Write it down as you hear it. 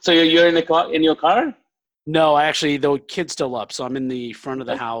So you're in your car? No, actually, the kid's still up, so I'm in the front of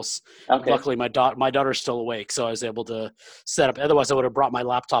the Okay. house. Okay. Luckily, my daughter's still awake, so I was able to set up. Otherwise, I would have brought my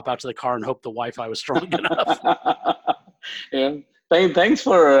laptop out to the car and hoped the Wi-Fi was strong enough. Yeah. Thanks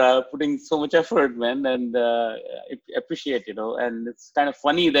for putting so much effort, man, and I appreciate, and it's kind of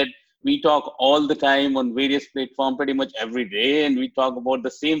funny that we talk all the time on various platforms pretty much every day, and we talk about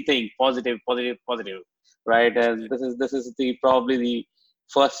the same thing, positive, positive, positive, right? And this is the probably the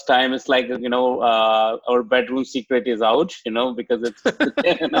first time it's like, our bedroom secret is out, because it's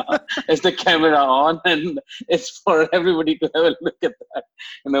the camera on, and it's for everybody to have a look at that,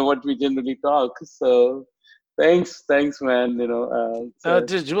 what we generally talk. So thanks, man. Well,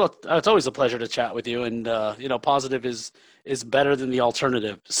 it's always a pleasure to chat with you, and positive is better than the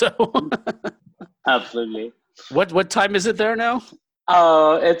alternative. So, Absolutely. what time is it there now?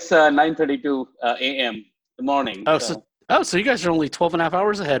 It's 9:32 a.m. the morning. Oh, so So, so you guys are only 12 and a half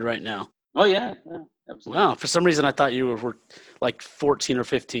hours ahead right now. oh yeah, Wow, absolutely. for some reason I thought you were like 14 or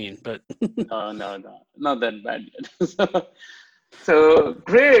 15, but No, not that bad yet. So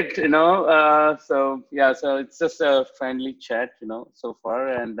great, so yeah, so it's just a friendly chat, so far,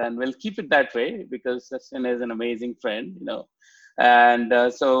 and then we'll keep it that way because Justin is an amazing friend,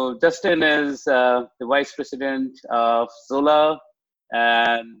 and so Justin is the vice president of Zola,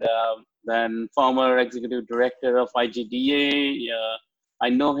 and then former executive director of IGDA. I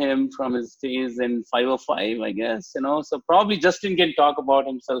know him from his days in 505, I guess, so probably Justin can talk about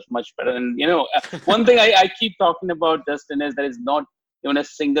himself much better. And, one thing I keep talking about Justin is there is not even a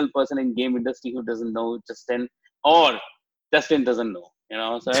single person in game industry who doesn't know Justin, or Justin doesn't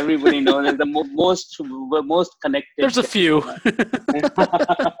know, so everybody knows is the most connected there's a guy, few.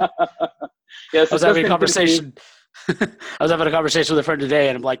 Yeah, I so was having a Justin, could you please? conversation. I was having a conversation with a friend today,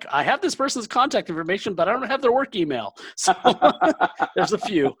 and I'm like, I have this person's contact information, but I don't have their work email. So there's a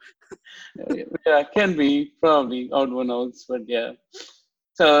few. Yeah, can be probably odd one outs, but yeah.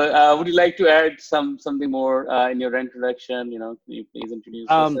 So, would you like to add something more in your introduction? Can you please introduce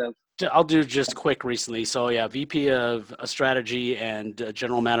Um, yourself? I'll do just quick recently. So yeah, VP of strategy and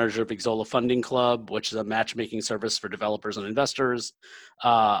general manager of Exola Funding Club, which is a matchmaking service for developers and investors.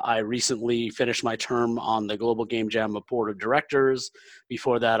 I recently finished my term on the Global Game Jam board of directors.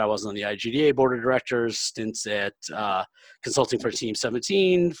 Before that, I was on the IGDA board of directors, stints at consulting for Team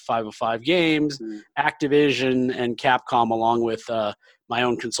 17, 505 Games, Mm. Activision, and Capcom, along with my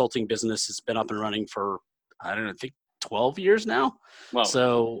own consulting business. Has been up and running for, I don't know, I think 12 years now. Wow.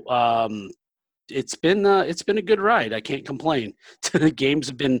 So it's been a good ride. I can't complain. Games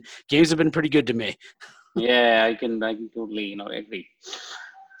have been pretty good to me. Yeah, I can totally, agree.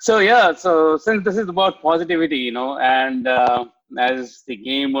 So yeah, so since this is about positivity, and as the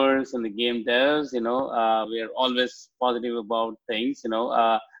gamers and the game devs, we are always positive about things,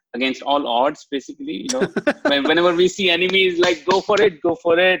 against all odds, basically, whenever we see enemies, like go for it,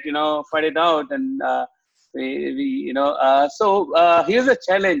 fight it out, and so here's a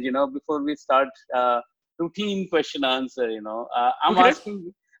challenge, before we start routine question answer, Okay.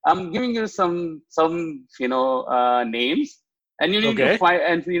 I'm giving you some names, and Okay.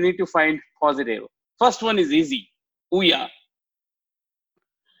 you need to find positive. First one is easy. Ouya.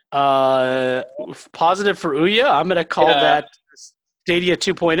 Uh, Positive for Ouya. I'm gonna call Yeah. that Stadia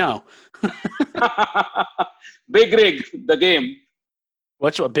 2.0. Big Rig, the game.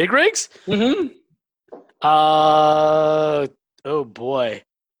 What's what? Big rigs? Hmm. Uh oh boy.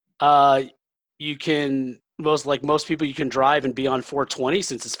 Uh, you can most people you can drive and be on 420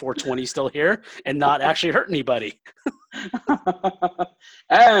 since it's 420 still here and not actually hurt anybody.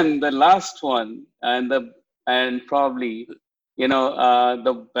 And the last one, and probably,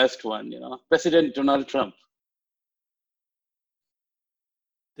 the best one, President Donald Trump.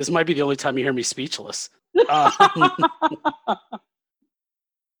 This might be the only time you hear me speechless.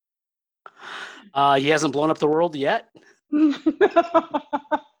 Um, he hasn't blown up the world yet.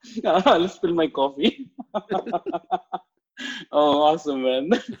 I'll spill my coffee. Oh, awesome, man.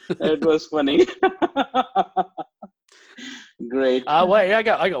 It was funny. Great. Well, yeah, I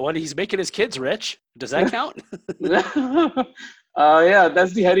got one. He's making his kids rich. Does that count? Yeah,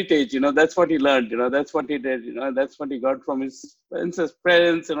 that's the heritage, that's what he learned, that's what he did, that's what he got from his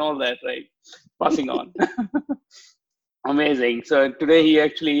parents and all that, right? Passing on. Amazing. So today he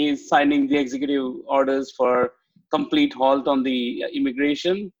actually is signing the executive orders for complete halt on the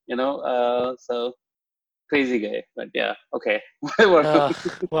immigration, so crazy guy, but yeah, okay. Whatever. Uh,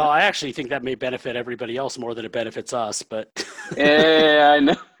 well, I actually think that may benefit everybody else more than it benefits us, but Yeah, I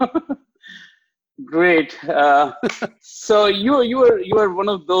know. Great. So you are one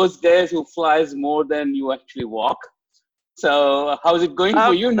of those guys who flies more than you actually walk. So how's it going for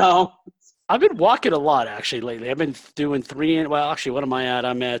Um, you now? I've been walking a lot actually lately. I've been doing well, actually, what am I at?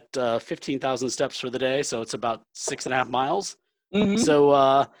 I'm at 15,000 steps for the day. So it's about 6.5 miles. Mm-hmm.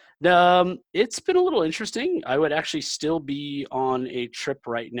 So it's been a little interesting. I would actually still be on a trip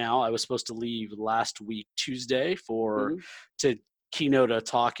right now. I was supposed to leave last week, Tuesday, Mm-hmm. to keynote a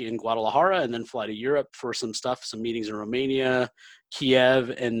talk in Guadalajara and then fly to Europe for some stuff, some meetings in Romania, Kiev,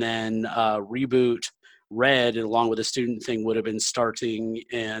 and then reboot Red, along with a student thing, would have been starting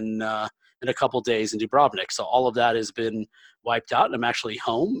in a couple days in Dubrovnik. So all of that has been wiped out, and I'm actually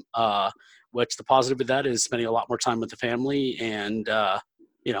home. Which the positive of that is spending a lot more time with the family, and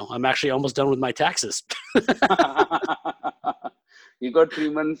I'm actually almost done with my taxes. You got 3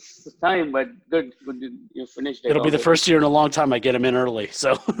 months time, but good, good, you finished it It'll be the already. first year in a long time I get them in early.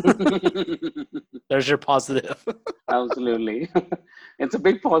 So there's your positive. Absolutely. It's a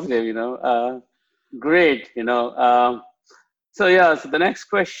big positive, great, so yeah, so the next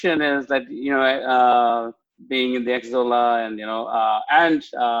question is that, being in the Exola and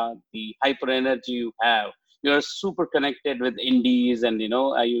the hyper energy you have, you're super connected with indies and,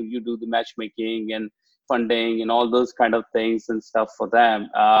 you do the matchmaking and funding and all those kind of things and stuff for them.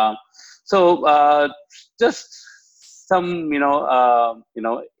 So just some,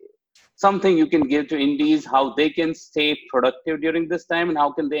 something you can give to indies, how they can stay productive during this time and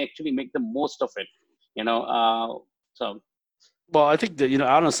how can they actually make the most of it, so. Well, I think that,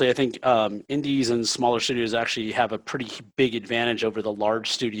 honestly, I think indies and smaller studios actually have a pretty big advantage over the large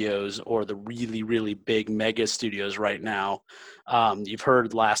studios or the really, really big mega studios right now. You've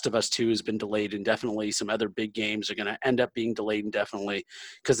heard Last of Us 2 has been delayed indefinitely. Some other big games are going to end up being delayed indefinitely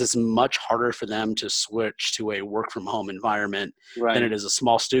because it's much harder for them to switch to a work from home environment than it Right. is a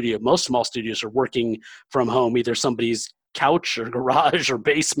small studio. Most small studios are working from home, either somebody's couch or garage or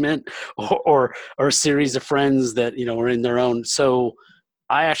basement or a series of friends that are in their own. So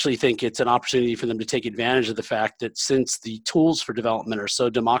I actually think it's an opportunity for them to take advantage of the fact that since the tools for development are so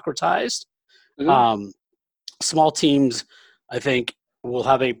democratized, Hmm. um, small teams, I think, will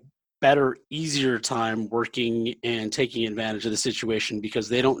have a better, easier time working and taking advantage of the situation because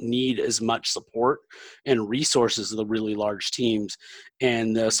they don't need as much support and resources of the really large teams.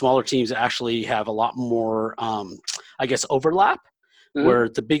 And the smaller teams actually have a lot more, I guess, overlap. Hmm. Where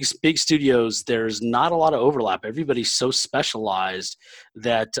the big studios, there's not a lot of overlap. Everybody's so specialized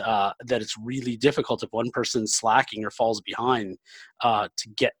that it's really difficult if one person's slacking or falls behind to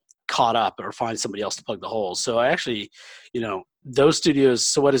get caught up or find somebody else to plug the holes. So I actually, those studios.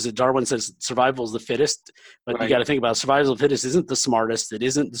 So what is it? Darwin says survival is the fittest, but you got Right. to think about it, survival of the fittest isn't the smartest. It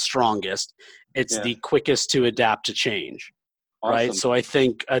isn't the strongest. It's Yes. the quickest to adapt to change, right? Awesome. So I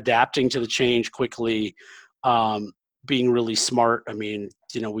think adapting to the change quickly, um, being really smart. I mean,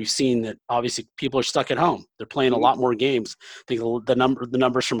 we've seen that obviously people are stuck at home. They're playing a Hmm. lot more games. I think the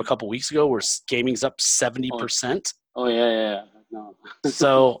numbers from a couple weeks ago were gaming's up Oh, 70%. oh yeah, yeah, yeah. No.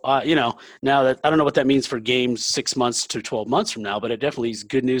 So, now that I don't know what that means for games 6 months to 12 months from now, but it definitely is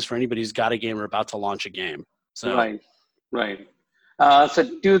good news for anybody who's got a game or about to launch a game. So, Right. Right. So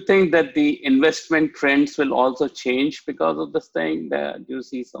do you think that the investment trends will also change because of this thing? Do you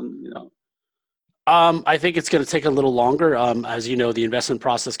see some, I think it's going to take a little longer. As you know, the investment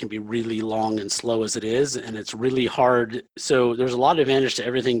process can be really long and slow as it is, and it's really hard. So there's a lot of advantage to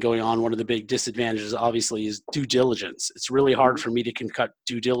everything going on. One of the big disadvantages, obviously, is due diligence. It's really hard Mhm. for me to conduct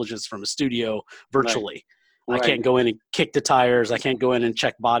due diligence from a studio Right. virtually. I Right. can't go in and kick the tires. I can't go in and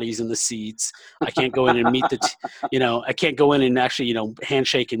check bodies in the seats. I can't go in and meet I can't go in and actually,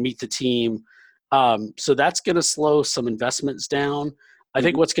 handshake and meet the team. So that's going to slow some investments down. I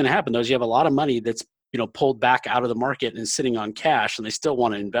think Hmm. what's going to happen though is you have a lot of money that's pulled back out of the market and sitting on cash, and they still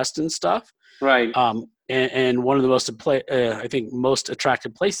want to invest in stuff. Right. And one of the I think most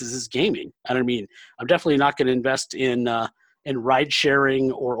attractive places is gaming. I don't mean I'm definitely not going to invest in ride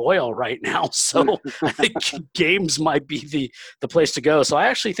sharing or oil right now. So I think games might be the place to go. So I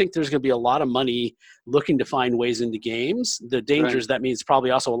actually think there's going to be a lot of money looking to find ways into games. The danger Right. is that means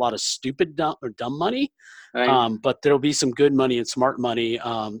probably also a lot of stupid or dumb money, Right. but there'll be some good money and smart money,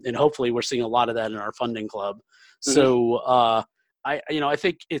 and hopefully we're seeing a lot of that in our funding club. Hmm. So I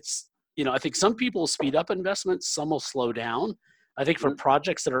think I think some people speed up investments, some will slow down. I think for Hmm.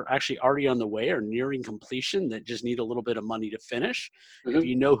 projects that are actually already on the way or nearing completion that just need a little bit of money to finish, if Hmm.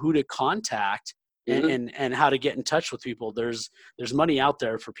 you know who to contact Hmm. and how to get in touch with people, there's money out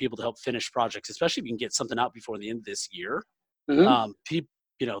there for people to help finish projects, especially if you can get something out before the end of this year. Hmm. People,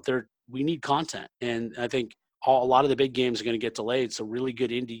 we need content, and I think a lot of the big games are going to get delayed. So really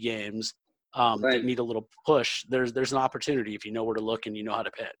good indie games that Right. need a little push. There's an opportunity if you know where to look and you know how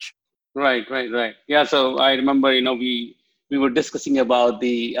to pitch. Right, right, right. Yeah, so I remember, we we were discussing about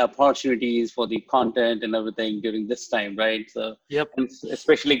the opportunities for the content and everything during this time, right? So, Yep. and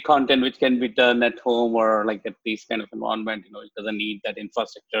especially content which can be done at home or like at this kind of environment, it doesn't need that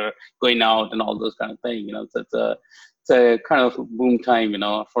infrastructure going out and all those kind of things, So it's a kind of boom time, and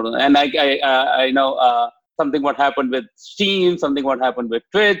I know something what happened with Steam, something what happened with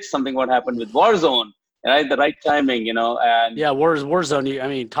Twitch, something what happened with Warzone, right? The right timing, and Yeah, Warzone. I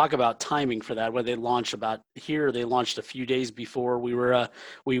mean, talk about timing for that. Where they launched they launched a few days before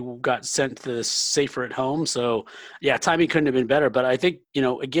we got sent to the safer at home. So yeah, timing couldn't have been better. But I think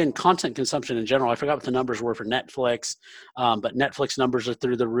again, content consumption in general. I forgot what the numbers were for Netflix, but Netflix numbers are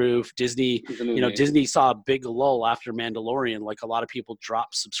through the roof. Disney, absolutely Disney saw a big lull after Mandalorian. Like a lot of people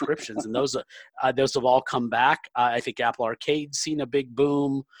dropped subscriptions, and those have all come back. I think Apple Arcade's seen a big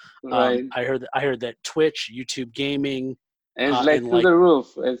boom. right. I heard that Twitch, YouTube Gaming, And it's and like through the roof.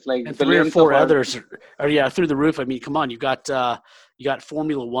 It's like three or billions of four our others are yeah through the roof. I mean, come on, you got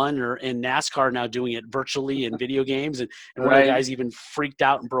Formula One and NASCAR now doing it virtually in video games, and one of the right. guys even freaked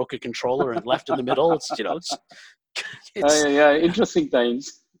out and broke a controller and left in the middle. It's Yeah, it's yeah, interesting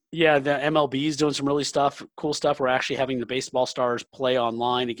times. yeah, the MLB is doing some really cool stuff. We're actually having the baseball stars play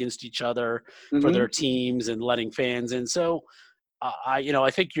online against each other for their Hmm. teams and letting fans in. So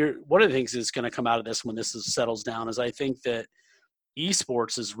I think one of the things that's going to come out of this when settles down is I think that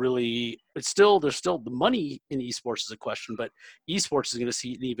esports is really there's still the money in esports is a question, but esports is going to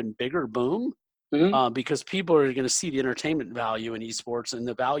see an even bigger boom Hmm. because people are going to see the entertainment value in esports and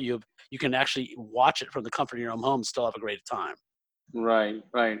the value of you can actually watch it from the comfort of your own home and still have a great time. Right,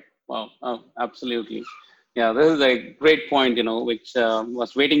 right. Wow, oh, absolutely. Yeah, this is a great point, which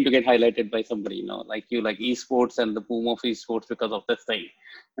was waiting to get highlighted by somebody, like you, like esports and the boom of esports because of this thing,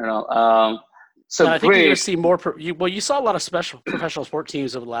 you know. So And I think you're going great. to see more. You saw a lot of special professional sport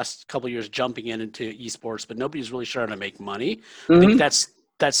teams over the last couple of years jumping into esports, but nobody's really trying to make money. I think Hmm. that's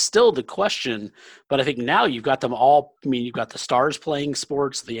still the question. But I think now you've got them all. I mean, you've got the stars playing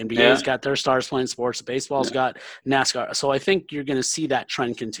sports. The NBA's Yeah, got their stars playing sports. The baseball's yeah, got NASCAR. So I think you're going to see that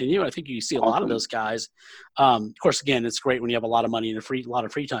trend continue. I think you see a lot of awesome. those guys. Of course, again, it's great when you have a lot of money and a lot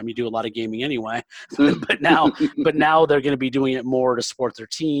of free time. You do a lot of gaming anyway. but now, but now they're going to be doing it more to support their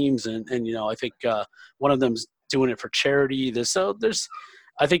teams, and I think one of them's doing it for charity.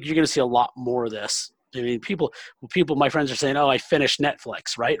 I think you're going to see a lot more of this. I mean, my friends are saying, "Oh, I finished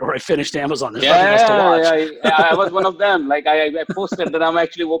Netflix, right?" Or I finished Amazon. There's nothing else to watch. Yeah, yeah, I was one of them. Like I posted that I'm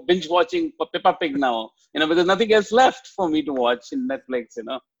actually binge watching Peppa Pig now, because nothing else left for me to watch in Netflix.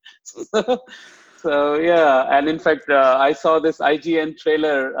 So yeah, and in fact, I saw this IGN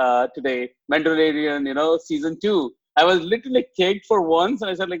trailer today, Mandalorian, season 2. I was literally kicked for once, and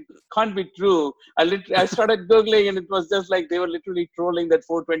I said, like, can't be true. I started googling, and it was just like they were literally trolling that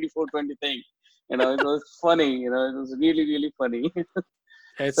 420 thing. It was funny. It was really really funny.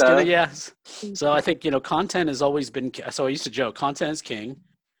 It's gonna, So. yes. So I think content has always been. So I used to joke, content is king.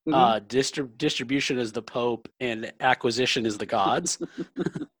 Mhm. Distribution is the pope, and acquisition is the gods.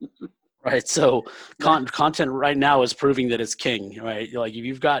 Right. So content right now is proving that it's king. Right. Like if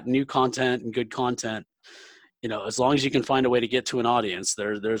you've got new content and good content, as long as you can find a way to get to an audience,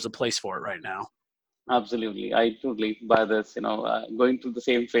 there's a place for it right now. Absolutely. I totally buy this, going through the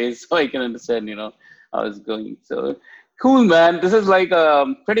same phase, so I can understand, how it's going. So cool, man. This is like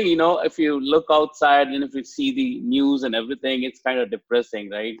pretty, if you look outside and if you see the news and everything, it's kind of depressing,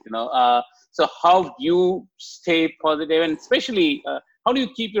 right? So how do you stay positive, and especially how do you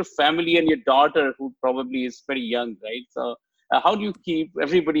keep your family and your daughter, who probably is pretty young, right? So how do you keep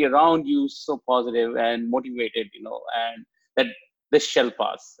everybody around you so positive and motivated, and that this shall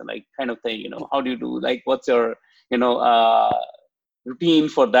pass, like kind of thing, how do you do, like, what's your you know uh, routine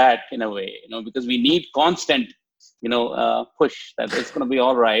for that, in a way, because we need constant push that it's going to be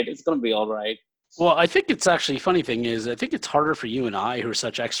all right, it's going to be all right. Well, I think it's actually funny thing is I think it's harder for you and I who are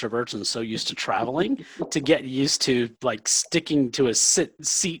such extroverts and so used to traveling to get used to like sticking to a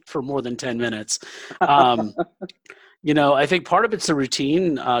seat for more than 10 minutes. Um, I think part of it's a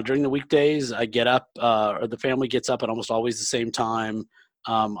routine. During the weekdays, I get up, or the family gets up at almost always the same time.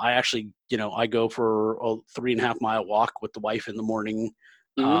 I actually, I go for a 3.5 mile walk with the wife in the morning.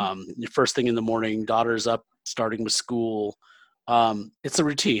 Hmm. First thing in the morning, daughter's up starting with school. It's a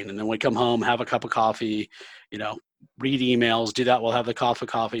routine. And then we come home, have a cup of coffee, you know, read emails, do that. We'll have the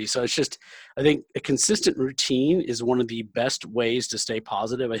coffee. So it's just, I think a consistent routine is one of the best ways to stay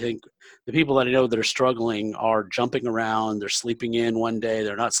positive. I think the people that I know that are struggling are jumping around. They're sleeping in one day.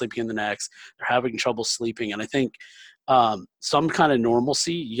 They're not sleeping in the next. They're having trouble sleeping. And I think some kind of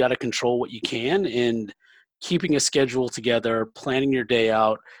normalcy, you got to control what you can, and keeping a schedule together, planning your day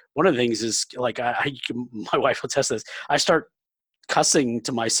out, one of the things is like my wife will test this. I start cussing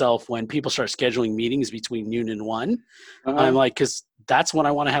to myself when people start scheduling meetings between noon and 1. I'm Uh-huh. like, because that's when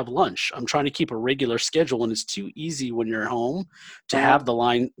I want to have lunch. I'm trying to keep a regular schedule, and it's too easy when you're home to Uh-huh. have the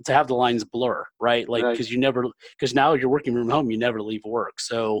lines blur, right? Like, Right. because now you're working from home, you never leave work.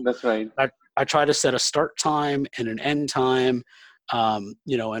 So That's right. I try to set a start time and an end time,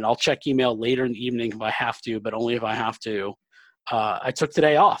 and I'll check email later in the evening if I have to, but only if I have to. I took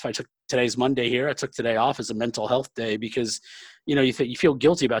today off. Today's Monday here. I took today off as a mental health day because, you feel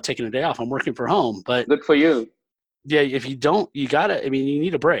guilty about taking a day off. I'm working from home, but Good for you. yeah, if you don't, you gotta. I mean, you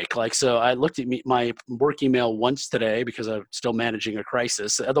need a break. Like, so I looked at my work email once today because I'm still managing a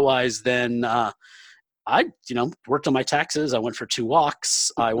crisis. Otherwise, then I, worked on my taxes. I went for 2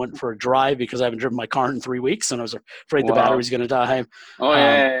 walks. I went for a drive because I haven't driven my car in 3 weeks, and I was afraid the battery Wow. was going to die. Oh,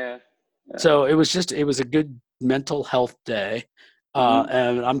 yeah, Um, yeah, yeah. Yeah. so it was a good mental health day. Mm-hmm.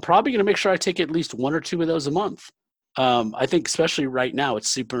 And I'm probably going to make sure I take at least 1 or 2 of those a month. I think especially right now, it's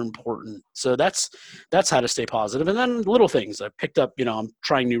super important. So that's how to stay positive. And then little things I picked up, I'm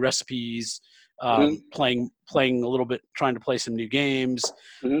trying new recipes, Mm-hmm. playing a little bit, trying to play some new games.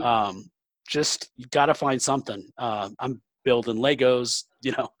 Mm-hmm. Um, just you got to find something. I'm building Legos,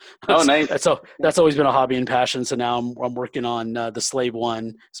 Oh, nice. that's always been a hobby and passion. So now I'm working on the Slave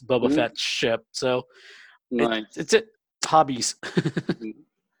One, it's Boba Mm-hmm. Fett ship. So Nice. it's hobbies, Mm. and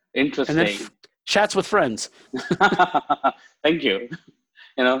then Interesting. chats with friends. Thank you.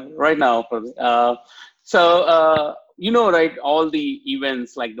 Right now for right, all the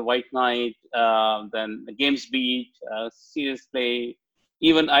events like the White Knight, then the Games Beat, Serious Play,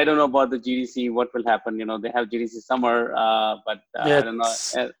 even I don't know about the GDC, what will happen. They have GDC summer, but I don't know,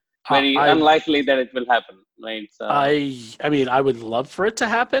 It's very I unlikely that it will happen, right? So I mean, I would love for it to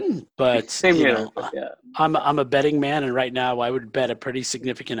happen, but same here, but yeah. I'm a betting man, and right now I would bet a pretty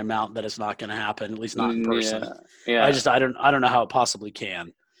significant amount that it's not going to happen, at least not in person. Yeah, yeah, I don't know how it possibly can.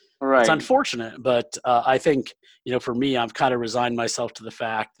 It's right. unfortunate, but I think for me, I've kind of resigned myself to the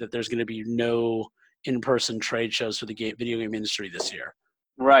fact that there's going to be no in-person trade shows for the video game industry this year.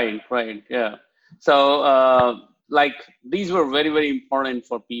 Right, right, yeah. So, like, these were very, very important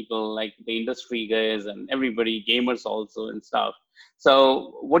for people, like the industry guys and everybody, gamers also and stuff.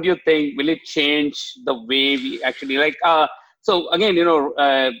 So, what do you think? Will it change the way we actually like? So again,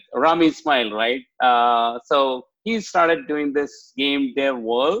 Rami Ismail, right? So he started doing this game dev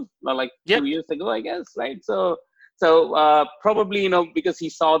world like Yep. 2 years ago, I guess, right? So probably because he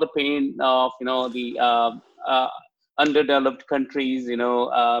saw the pain of the underdeveloped countries,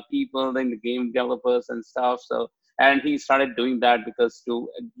 people in the game developers and stuff. So, and he started doing that because to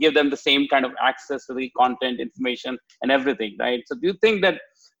give them the same kind of access to the content, information, and everything, right? So, do you think that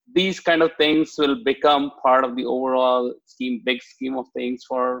these kind of things will become part of the overall big scheme of things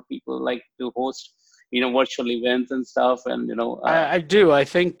for people like to host, virtual events and stuff, and I do. I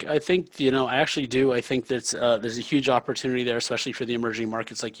actually do. I think that there's a huge opportunity there, especially for the emerging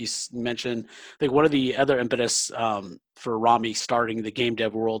markets, like you mentioned. I think one of the other impetus for Rami starting the game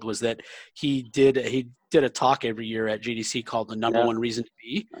dev world was that he did a talk every year at GDC called "The Number yeah, One Reason to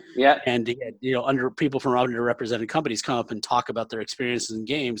Be," yeah, and he had, under people from underrepresented companies come up and talk about their experiences in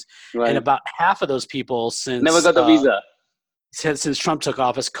games, and right. about half of those people Never got the visa. since Trump took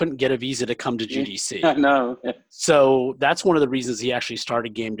office couldn't get a visa to come to Yeah, GDC. no, So that's one of the reasons he actually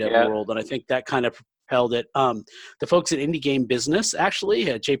started Game Dev yeah, World, and I think that kind of propelled it. The folks at Indie Game Business,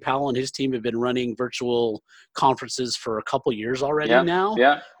 actually, Jay Powell and his team have been running virtual conferences for a couple years already yeah, now.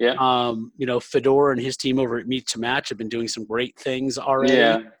 yeah, yeah, Fedor and his team over at Meet to Match have been doing some great things yeah,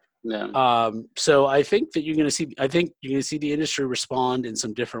 already. yeah. So I think that you're going to see. I think you're going to see the industry respond in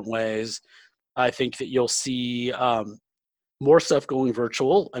some different ways. I think that you'll see more stuff going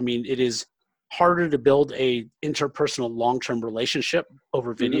virtual. I mean, it is harder to build a interpersonal long-term relationship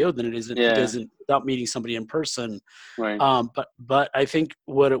over Hmm. video than it Yeah, isn't without meeting somebody in person. right. But I think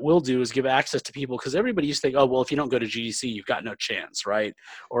what it will do is give access to people, because everybody used to think, oh well, if you don't go to GDC, you've got no chance, right?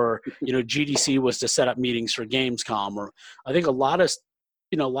 Or GDC was to set up meetings for Gamescom. Or I think a lot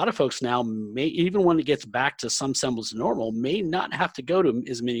of folks now may, even when it gets back to some semblance of normal, may not have to go to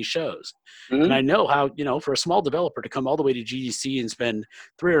as many shows. And I Hmm. know how, for a small developer to come all the way to GDC and spend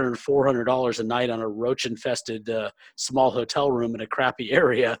 $300 and $400 a night on a roach infested small hotel room in a crappy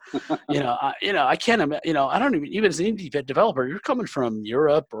area, I can't imagine, I don't even as an indie developer, you're coming from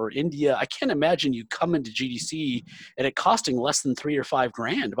Europe or India. I can't imagine you come into GDC and it costing less than $3 or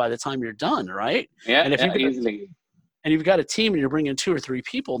 $5 by the time you're done, right? Yeah, And if yeah, you've got a easily. and you've got a team and you're bringing 2 or 3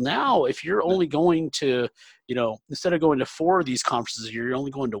 people now, if you're only going to, instead of going to 4 of these conferences, you're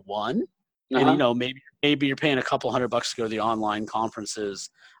only going to one. And Uh-huh. maybe you're paying a couple $100 to go to the online conferences.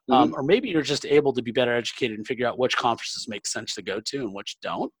 Mm-hmm. Or maybe you're just able to be better educated and figure out which conferences make sense to go to and which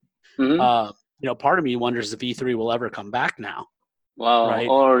don't. Mm-hmm. Part of me wonders if E3 will ever come back now, Wow. right?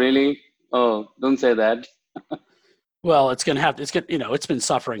 Oh, really? Oh, don't say that. Well, it's going to have, it's been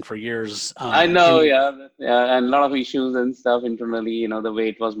suffering for years. I know, Anyway, yeah, yeah, and a lot of issues and stuff internally, the way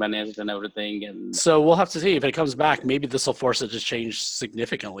it was managed and everything, and so we'll have to see if it comes back. Maybe this will force it to change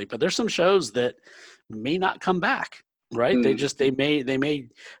significantly. But there's some shows that may not come back. Right? mm,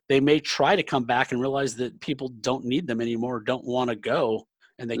 They may try to come back and realize that people don't need them anymore, don't want to go,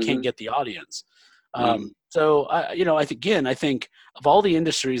 and they can't mm-hmm, get the audience. mm, I think of all the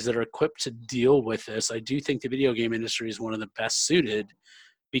industries that are equipped to deal with this, I do think the video game industry is one of the best suited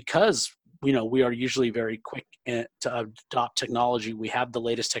because we are usually very quick to adopt technology. We have the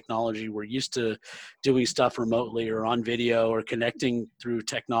latest technology. We're used to doing stuff remotely or on video or connecting through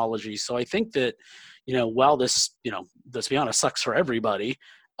technology. So I think that while this let's be honest, sucks for everybody,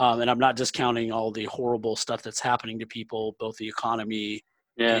 and I'm not discounting all the horrible stuff that's happening to people, both the economy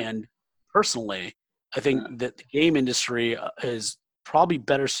yeah, and personally. I think yeah, that the game industry is probably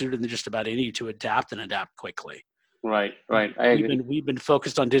better suited than just about any to adapt and adapt quickly. right, right, I we've agree. been we've been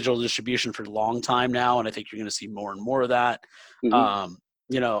focused on digital distribution for a long time now, and I think you're going to see more and more of that. Mm-hmm. Um,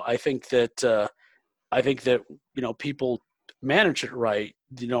 I think that people manage it right.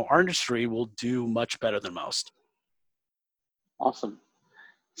 Our industry will do much better than most. Awesome.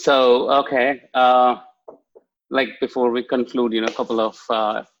 So, okay, like before we conclude, a couple of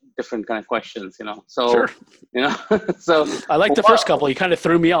different kind of questions, Sure. So, so I like the first what couple. You kind of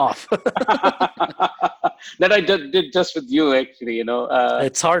threw me off. that I did just with you, actually,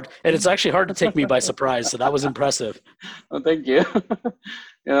 It's hard, and it's actually hard to take me by surprise. So that was impressive. Oh, thank you.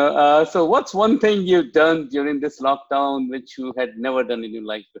 So what's one thing you've done during this lockdown which you had never done in your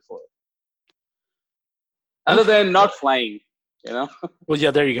life before, other Oof. than not flying? You know, Well, yeah,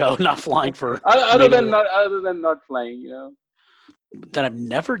 there you go. Not flying for other maybe than not flying. that I've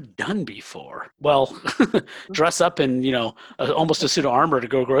never done before. Well, dress up in almost a suit of armor to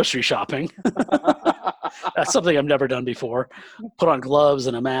go grocery shopping. That's something I've never done before. Put on gloves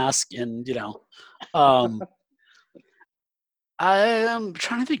and a mask, and um, I'm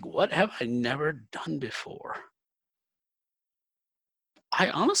trying to think. What have I never done before? I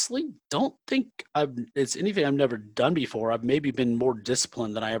honestly don't think it's anything I've never done before. I've maybe been more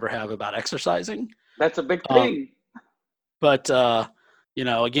disciplined than I ever have about exercising. That's a big Um, thing. but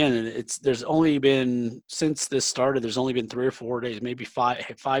again, there's only been since this started. There's only been 3 or 4 days, maybe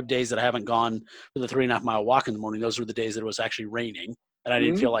five days that I haven't gone for the 3.5 mile walk in the morning. Those were the days that it was actually raining, and I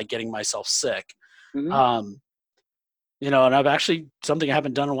didn't Hmm. feel like getting myself sick. Hmm. Um, and I've actually something I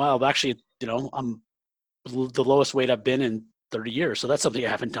haven't done in a while. I've actually, I'm the lowest weight I've been in 30 years. So that's something I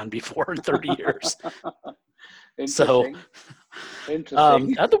haven't done before in 30 years. So, Interesting.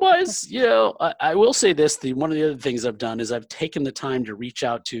 Interesting. otherwise, I will say this: one of the other things I've done is I've taken the time to reach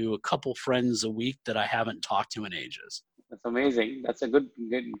out to a couple friends a week that I haven't talked to in ages. That's amazing. That's a good,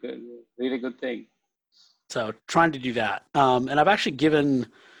 really good thing. So, trying to do that, and I've actually given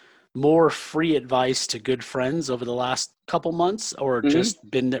more free advice to good friends over the last couple months, or Hmm. just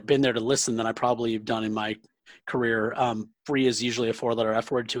been there to listen than I probably have done in my career. Free is usually a 4-letter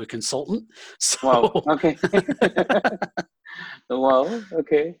F word to a consultant. Wow. So, Okay. Wow.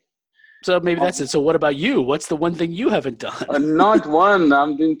 Okay. so maybe that's it. So, what about you? What's the one thing you haven't done? Not one.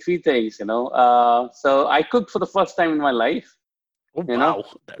 I'm doing three things. So I cooked for the first time in my life. Oh, You know, wow,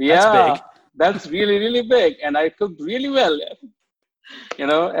 that's yeah, big. that's really really big, and I cooked really well.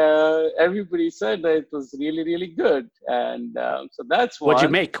 Everybody said that it was really really good, and so that's What'd you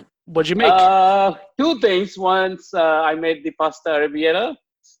one. make? What'd you make? Two things. Once I made the pasta arrabbiata.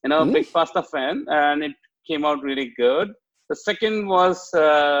 Mm? Big pasta fan, and it came out really good. The second was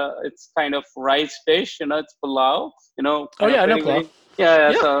it's kind of rice dish. It's pulao. Oh Kind of yeah, I know very plow. very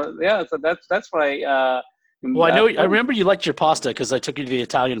yeah. Yeah. So that's what I Well, I know. I cooked. remember you liked your pasta because I took you to the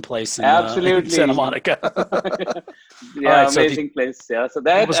Italian place in Santa Absolutely. Monica. All Yeah, right. amazing place. Yeah. So What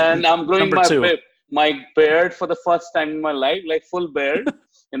that, was and I'm growing number two? my beard for the first time in my life, like full beard.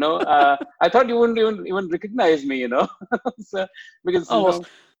 I thought you wouldn't even recognize me. So because Oh well,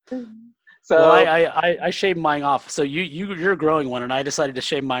 so I shaved mine off. So you're growing one, and I decided to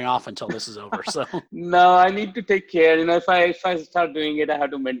shave mine off until this is over. So no, I need to take care. If I start doing it, I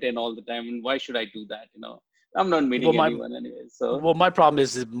have to maintain all the time. And why should I do that? I'm not well meeting my anyone anyway. So well my problem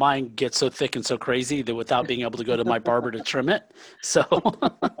is that mine gets so thick and so crazy that without being able to go to my barber to trim it. So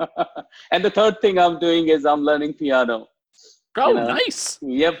and the third thing I'm doing is I'm learning piano. you oh know nice.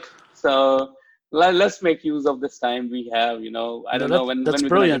 yep. So let's make use of this time we have. I No, don't know when that's we're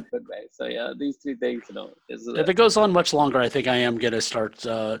gonna get brilliant. back. So yeah, these three things, is If it goes on much longer, I think I am going to start,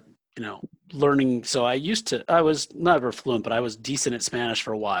 you know, learning. So I was never fluent, but I was decent at Spanish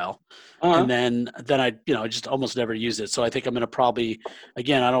for a while. And uh-huh. then I, I just almost never used it. So I think I'm going to probably,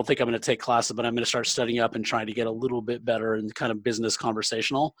 again, I don't think I'm going to take classes, but I'm going to start studying up and trying to get a little bit better in kind of business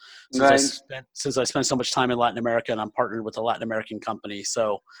conversational Right. since I spent so much time in Latin America and I'm partnered with a Latin American company.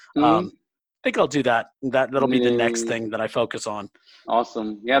 So, Mm-hmm. I think I'll do that. That'll be the next thing that I focus on.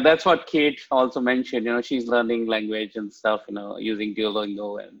 Awesome. Yeah, that's what Kate also mentioned. She's learning language and stuff, using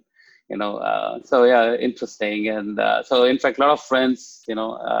Duolingo and, so yeah, interesting. And so, in fact, a lot of friends,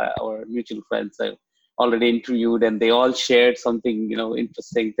 our mutual friends have already interviewed and they all shared something,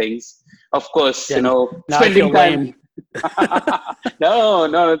 interesting things. Of course, Yeah. Now I feel spending time. lame. No,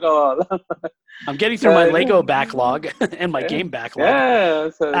 not at all. I'm getting through my So, Lego backlog and my yeah, game backlog. yeah.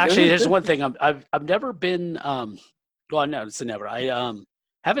 So, Actually, there's this one thing I've never been well, no, it's a never. I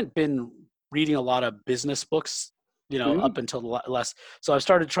haven't been reading a lot of business books, mhm. up until the last. So I've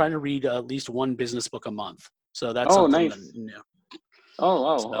started trying to read at least one business book a month. So that's Oh, something that nice. new. Oh,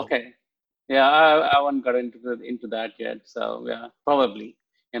 wow. So Okay. Yeah, I haven't got into that yet. So yeah, probably.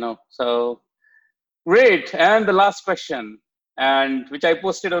 So great. And the last question, and which I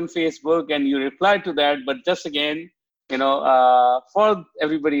posted on Facebook, and you replied to that. But just again, for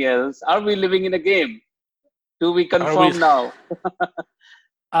everybody else, are we living in a game? Do we are we? confirm now?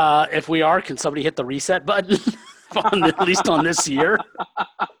 If we are, can somebody hit the reset button on at least on this year?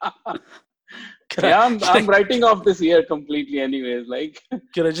 Could I, Yeah, I'm writing off this year completely, anyways. Like,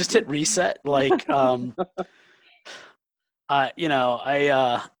 could I just hit reset? Like, you know,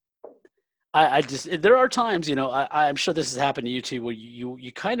 I just there are times, I'm sure this has happened to you too, where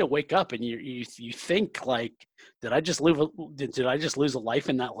you kind of wake up and you think like, did I just did I just lose a life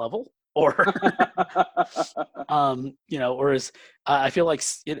in that level? Or or is I feel like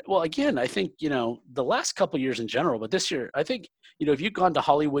well, again, I think the last couple of years in general, but this year, I think if you'd gone to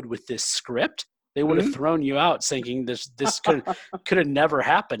Hollywood with this script, they would have Mhm. thrown you out, thinking this could have never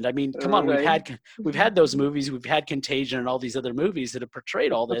happened. I mean, come on, Right. we've had those movies, we've had Contagion and all these other movies that have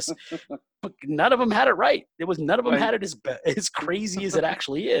portrayed all this, but none of them had it right. It was none of them Right. had it as crazy as it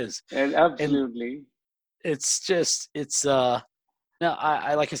actually is, And and absolutely. it's no,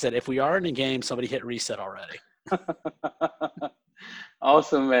 I like I said, if we are in a game, somebody hit reset already.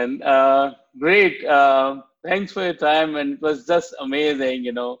 Awesome, man. Great. Thanks for your time, and it was just amazing.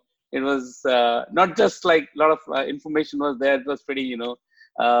 It was not just like a lot of information was there. It was pretty,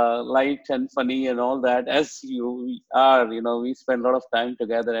 light and funny and all that. As you are, we spend a lot of time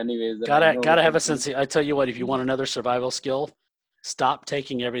together, anyways, and I know Gotta have a everything. sense. I tell you what, if you want another survival skill, stop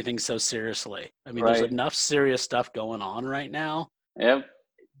taking everything so seriously. I mean, there's Right. enough serious stuff going on right now. Yep.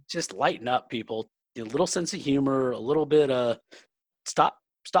 Just lighten up, people. A little sense of humor, a little bit of stop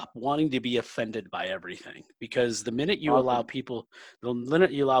wanting to be offended by everything, because Awesome. the minute you allow people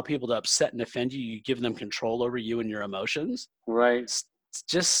to upset and offend you, you give them control over you and your emotions. Right.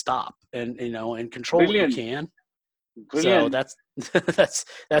 Just stop and control what you Brilliant. can. So Brilliant.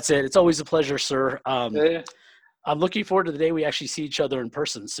 that's it. It's always a pleasure, sir. Yeah. I'm looking forward to the day we actually see each other in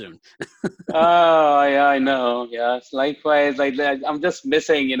person soon. Oh, yeah, I know. Yes, likewise. I'm just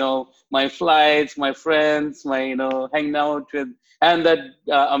missing, my flights, my friends, my, hanging out with, and that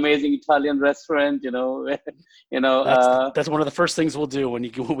amazing Italian restaurant, That's uh, that's one of the first things we'll do when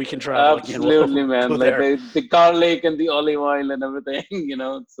we can travel again. absolutely, We'll go man. Like there. the garlic and the olive oil and everything,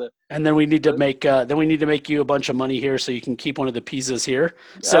 it's And then we need to make you a bunch of money here so you can keep one of the pizzas here.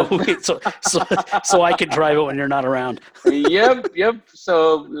 So uh, so I can drive it when you're not around. Yep, yep.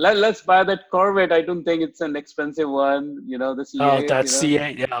 So let's buy that Corvette. I don't think it's an expensive one, the Oh, C8, that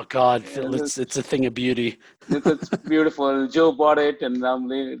C8. Yeah, oh God, and it's a thing of beauty. it's beautiful. Joe bought it, and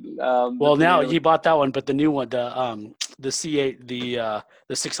the Well, thing now is, he bought that one, but the new one, the C8,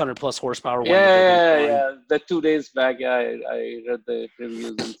 the 600 plus horsepower one that they've been yeah, flying. yeah. The 2 days back, yeah, I read the reviews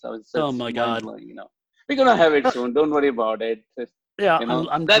and stuff. It's Oh just my mind God. blowing. We're gonna have it soon. Don't worry about it. Yeah, You know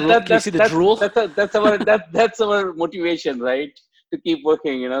I'm that drool. that Can you that's see the that's drool? that's our motivation, right? To keep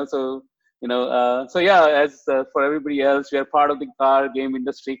working. So yeah. As for everybody else, we are part of the car game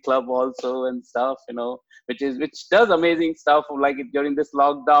industry club also and stuff. Which does amazing stuff. Like during this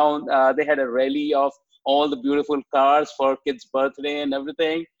lockdown, they had a rally of all the beautiful cars for kids' birthday and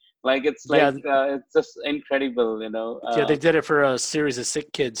everything. Like it's Yeah, it's just incredible, yeah, they did it for a series of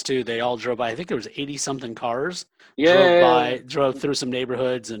sick kids too. They all drove by. I think there was 80 something cars Yeah, drove through some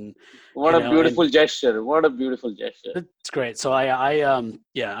neighborhoods, and what a and beautiful gesture. What a beautiful gesture. it's great. So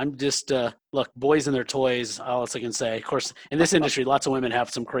yeah, I'm just look, boys and their toys. All else I can say. Of course, in this industry, lots of women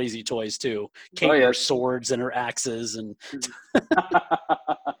have some crazy toys too. Oh Kate and her yes. swords and her axes, and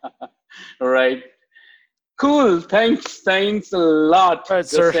Right. Cool. Thanks a lot, all right,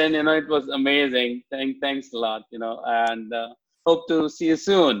 sir. Justin. It was amazing. Thanks a lot. And hope to see you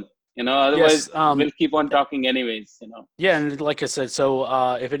soon. Otherwise Yes. we'll keep on talking anyways. Yeah, and like I said, so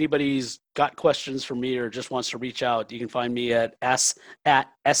if anybody's got questions for me or just wants to reach out, you can find me at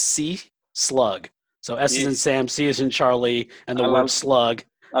SC Slug. So S is in Yes. Sam, C is in Charlie, and the I'll, word I'll, slug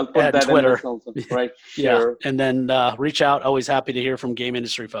I'll put at that in Twitter. this also. Right. Yeah, Sure. and then reach out. Always happy to hear from game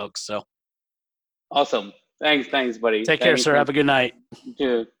industry folks. So Awesome. Thanks, buddy. take care, Thanks. sir. Have a good night. You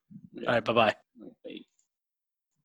too. All Yeah. right, bye bye. Okay.